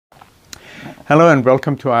Hello and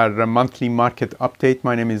welcome to our monthly market update.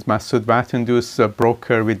 My name is Masoud Vatandoust, a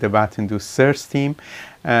broker with the Vatandoust Search team.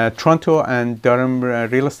 Toronto and Durham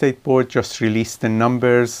Real Estate Board just released the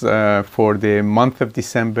numbers for the month of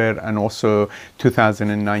December and also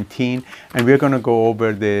 2019. And we're going to go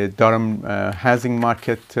over the Durham housing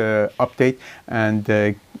market update and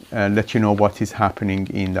let you know what is happening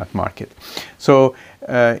in that market. So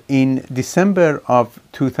in December of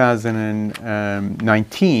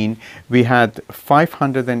 2019, we had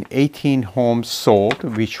 518 homes sold,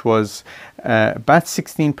 which was about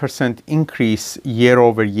 16% increase year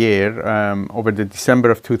over year over the December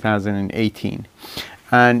of 2018.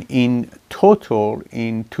 And in total,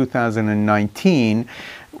 in 2019,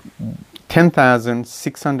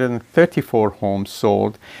 10,634 homes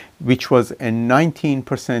sold, which was a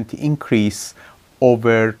 19% increase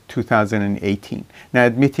over 2018. Now,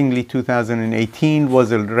 admittingly, 2018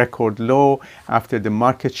 was a record low after the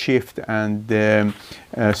market shift and the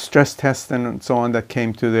stress test and so on that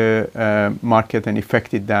came to the market and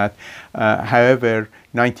affected that. However,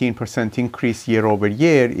 19% increase year over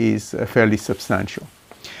year is fairly substantial.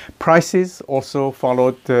 Prices also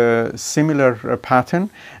followed a similar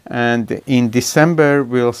pattern, and in December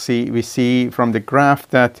we see from the graph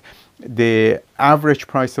that the average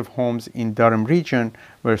price of homes in Durham Region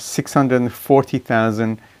were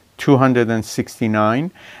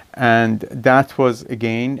 $640,269, and that was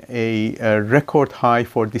again a record high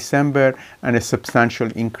for December and a substantial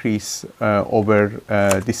increase over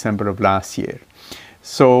December of last year.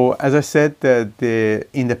 So as I said,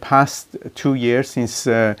 in the past 2 years, since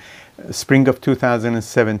spring of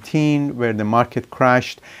 2017, where the market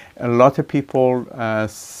crashed, a lot of people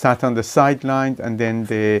sat on the sidelines, and then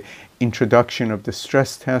the introduction of the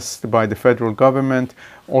stress test by the federal government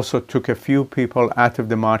also took a few people out of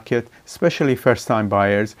the market, especially first-time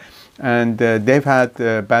buyers. And they've had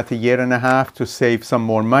about a year and a half to save some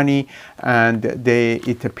more money, and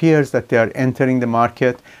it appears that they are entering the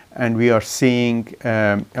market, and we are seeing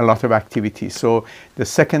a lot of activity. So the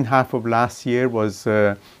second half of last year was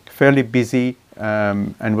fairly busy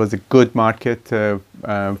and was a good market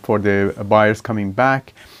for the buyers coming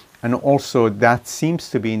back. And also that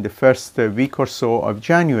seems to be in the first week or so of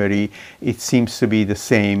January, it seems to be the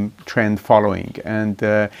same trend following. And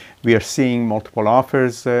we are seeing multiple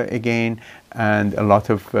offers again, and a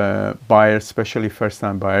lot of buyers, especially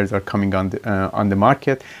first-time buyers, are coming on the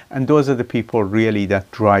market. And those are the people really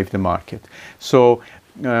that drive the market. So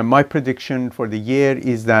my prediction for the year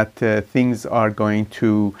is that things are going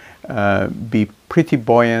to be pretty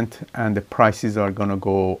buoyant and the prices are going to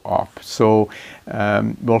go up. So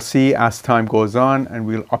we'll see as time goes on, and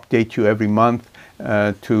we'll update you every month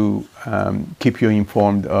to keep you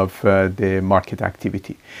informed of the market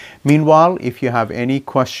activity. Meanwhile, if you have any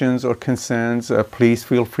questions or concerns, please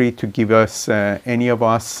feel free to give us, any of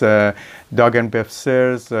us, Doug and Bev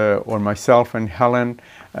Sears, or myself and Helen,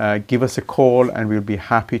 give us a call, and we'll be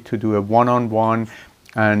happy to do a one-on-one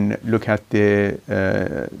and look at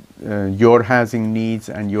your housing needs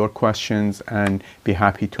and your questions, and be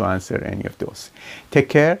happy to answer any of those. Take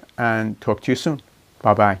care and talk to you soon.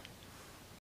 Bye-bye.